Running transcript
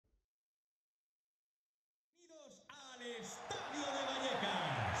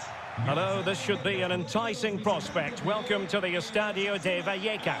Hello, this should be an enticing prospect. Welcome to the Estadio de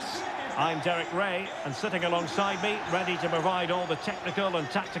Vallecas. I'm Derek Ray, and sitting alongside me, ready to provide all the technical and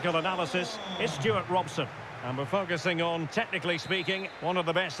tactical analysis, is Stuart Robson. And we're focusing on, technically speaking, one of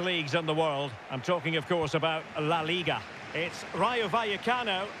the best leagues in the world. I'm talking, of course, about La Liga. It's Rayo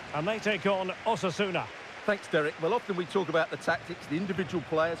Vallecano, and they take on Osasuna. Thanks, Derek. Well, often we talk about the tactics, the individual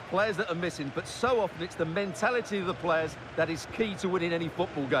players that are missing, but so often it's the mentality of the players that is key to winning any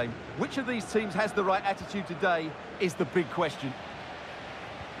football game. Which of these teams has the right attitude today is the big question.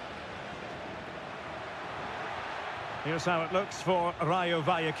 Here's how it looks for Rayo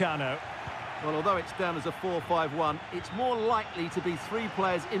Vallecano. Well, although it's down as a 4-5-1, it's more likely to be three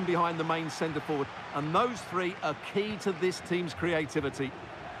players in behind the main centre-forward, and those three are key to this team's creativity.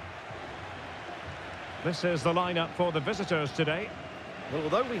 This is the lineup for the visitors today. Well,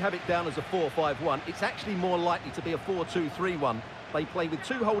 although we have it down as a 4-5-1, it's actually more likely to be a 4-2-3-1. They play with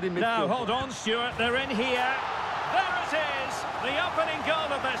two holding midfielders. Now, hold on, Stuart. They're in here. There it is, the opening goal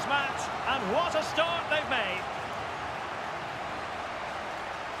of this match. And what a start they've made.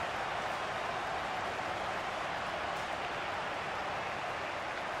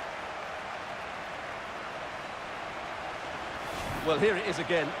 Well, here it is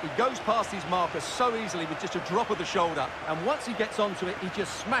again. He goes past his marker so easily with just a drop of the shoulder. And once he gets onto it, he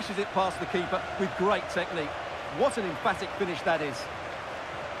just smashes it past the keeper with great technique. What an emphatic finish that is.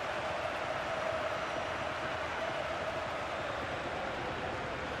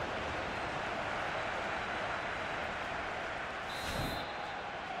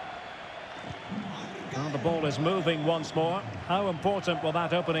 Well, the ball is moving once more. How important will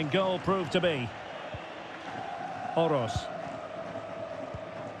that opening goal prove to be? Oros.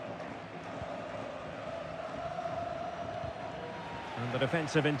 And the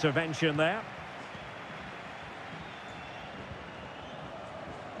defensive intervention there.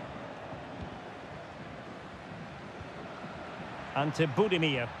 Ante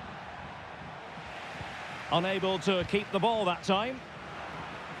Budimir. Unable to keep the ball that time.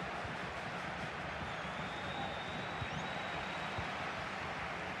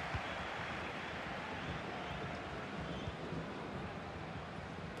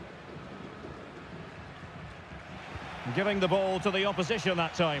 Giving the ball to the opposition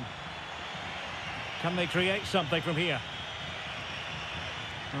that time. Can they create something from here?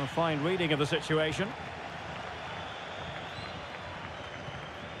 A fine reading of the situation.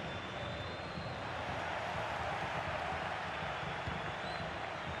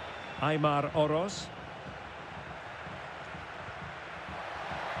 Aymar Oros.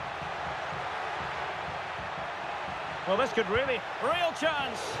 Well, this could really... Real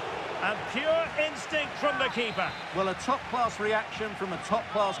chance! And pure instinct from the keeper. Well, a top-class reaction from a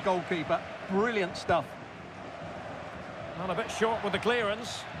top-class goalkeeper. Brilliant stuff. Well, a bit short with the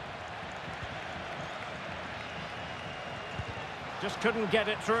clearance. Just couldn't get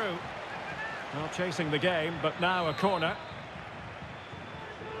it through. Well, chasing the game, but now a corner.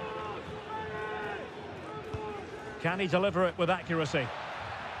 Can he deliver it with accuracy?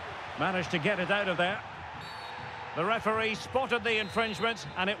 Managed to get it out of there. The referee spotted the infringement,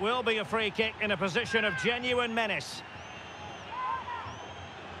 and it will be a free kick in a position of genuine menace.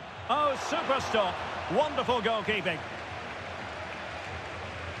 Oh, super stop. Wonderful goalkeeping.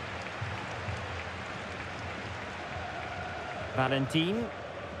 Valentin.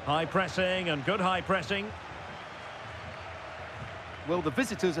 High pressing and good high pressing. Well, the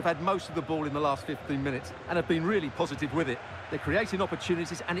visitors have had most of the ball in the last 15 minutes and have been really positive with it. They're creating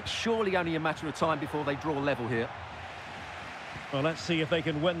opportunities, and it's surely only a matter of time before they draw level here. Well, let's see if they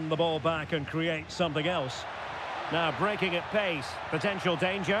can win the ball back and create something else. Now breaking at pace. Potential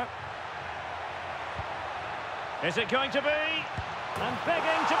danger. Is it going to be? And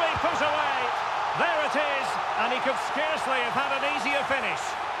begging to be put away. There it is. And he could scarcely have had an easier finish.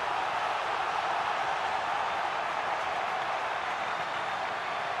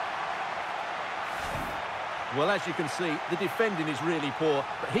 Well, as you can see, the defending is really poor,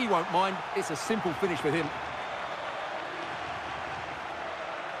 but he won't mind. It's a simple finish for him.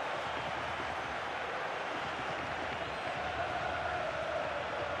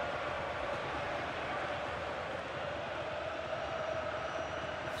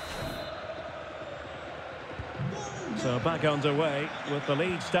 So back underway with the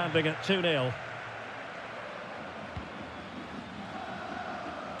lead standing at 2-0.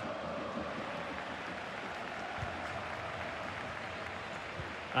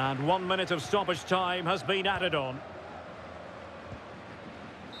 And 1 minute of stoppage time has been added on.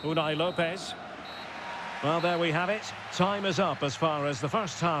 Unai Lopez. Well, there we have it. Time is up as far as the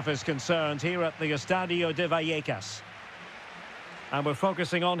first half is concerned here at the Estadio de Vallecas. And we're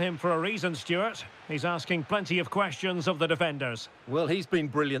focusing on him for a reason, Stuart. He's asking plenty of questions of the defenders. Well, he's been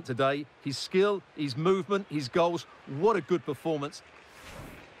brilliant today. His skill, his movement, his goals. What a good performance.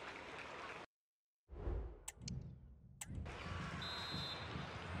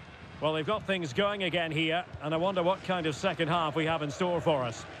 Well, they've got things going again here, and I wonder what kind of second half we have in store for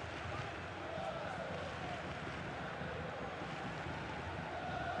us.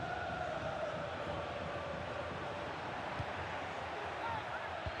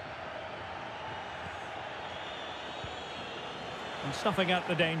 And snuffing out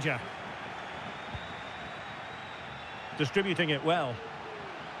the danger. Distributing it well.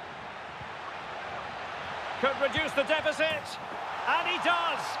 Could reduce the deficit. And he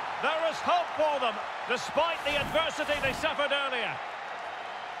does. There is hope for them, despite the adversity they suffered earlier.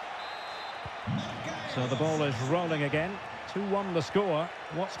 So the ball is rolling again. 2-1 the score.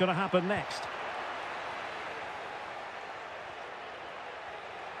 What's going to happen next?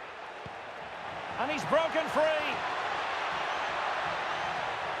 And he's broken free.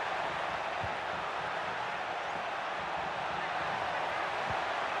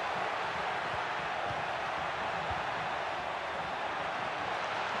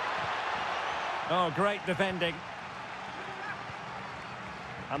 Oh, great defending.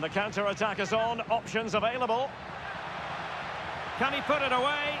 And the counter-attack is on. Options available. Can he put it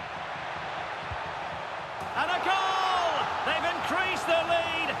away? And a goal! They've increased their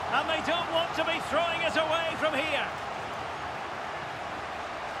lead, and they don't want to be throwing it away from here.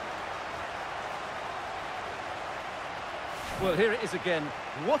 Well, here it is again.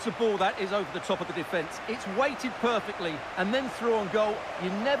 What a ball that is over the top of the defence. It's weighted perfectly and then through on goal. You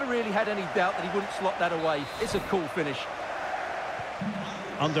never really had any doubt that he wouldn't slot that away. It's a cool finish.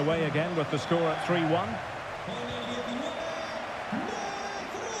 Underway again with the score at 3-1.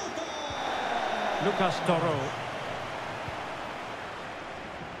 Lucas Toro.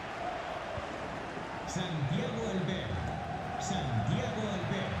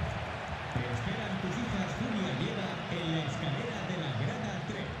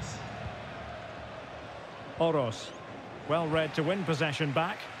 Oros, well read to win possession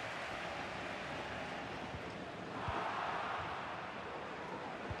back.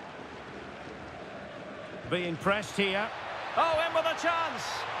 Being pressed here. Oh, in with a chance!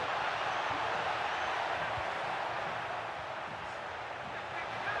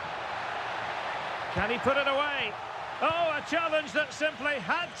 Can he put it away? Oh, a challenge that simply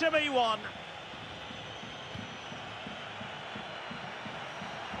had to be won.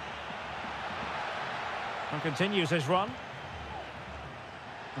 And continues his run.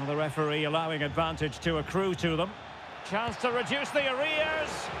 Well, the referee allowing advantage to accrue to them. Chance to reduce the arrears.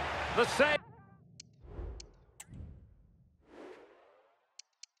 The save.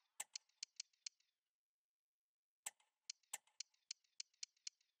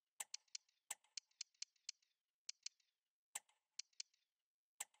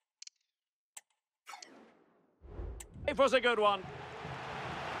 It was a good one.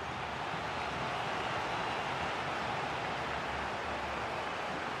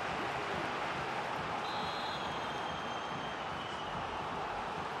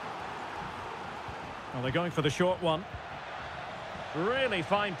 Well, they're going for the short one. Really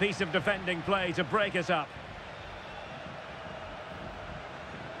fine piece of defending play to break us up.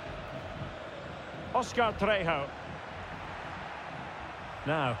 Oscar Trejo.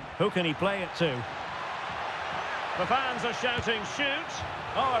 Now, who can he play it to? The fans are shouting, shoot!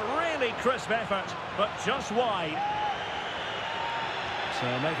 Oh, a really crisp effort, but just wide.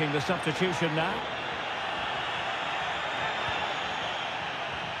 So making the substitution now.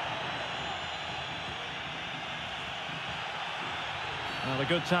 Well, a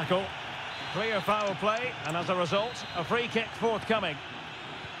good tackle. Clear foul play, and as a result, a free kick forthcoming.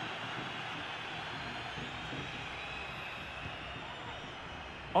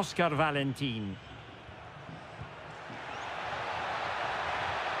 Oscar Valentin.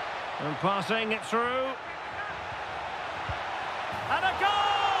 And passing it through. And a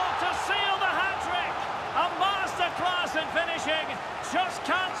goal to seal the hat-trick! A masterclass in finishing. Just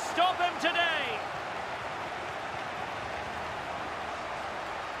can't stop him today.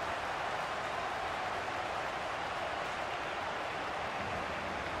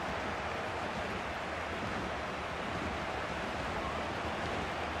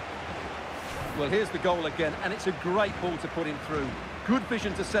 Well, here's the goal again, and it's a great ball to put him through. Good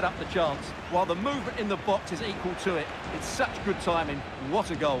vision to set up the chance, while the movement in the box is equal to it. It's such good timing. What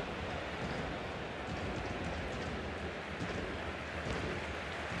a goal.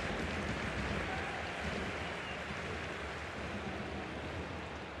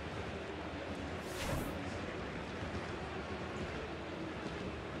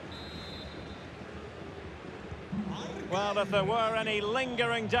 Well, if there were any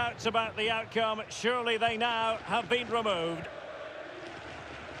lingering doubts about the outcome, surely they now have been removed.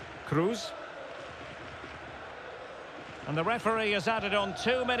 Cruz. And the referee has added on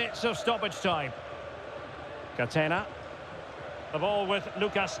 2 minutes of stoppage time. Catena. The ball with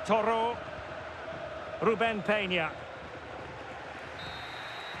Lucas Toro. Ruben Peña.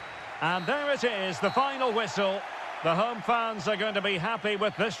 And there it is, the final whistle. The home fans are going to be happy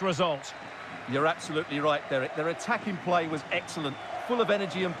with this result. You're absolutely right, Derek. Their attacking play was excellent, full of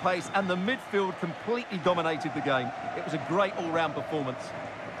energy and pace, and the midfield completely dominated the game. It was a great all-round performance.